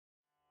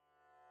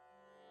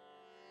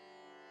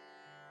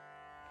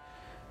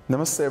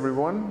Namaste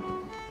everyone.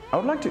 I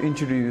would like to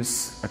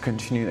introduce a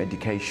continuing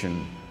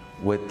education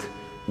with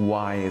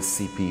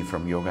YACP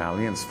from Yoga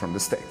Alliance from the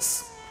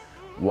States.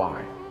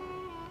 Why?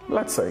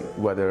 Let's say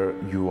whether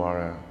you are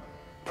a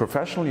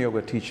professional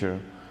yoga teacher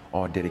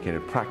or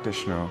dedicated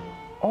practitioner,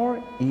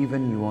 or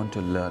even you want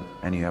to learn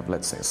and you have,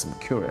 let's say, some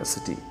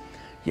curiosity.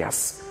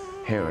 Yes,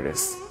 here it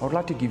is. I would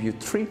like to give you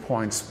 3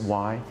 points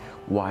why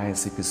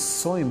YACP is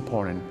so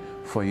important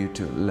for you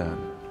to learn.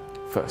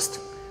 First,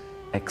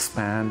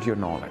 expand your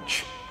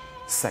knowledge.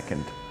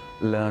 Second,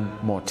 learn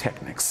more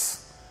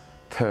techniques.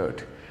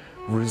 Third,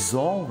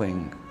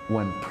 resolving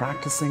when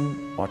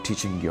practicing or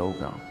teaching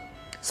yoga.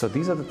 So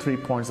these are the 3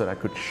 points that I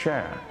could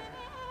share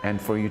and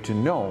for you to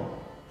know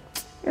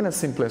in a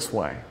simplest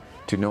way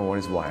to know what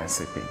is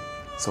YACP.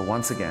 So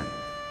once again,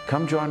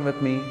 come join with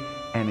me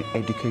and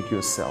educate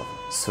yourself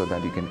so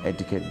that you can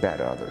educate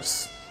better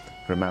others.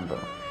 Remember,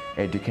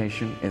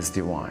 education is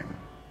divine.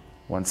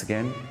 Once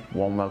again,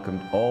 warm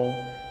welcome all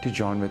to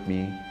join with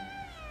me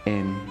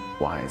in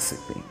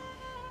YACP.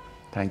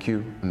 Thank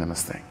you.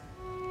 Namaste.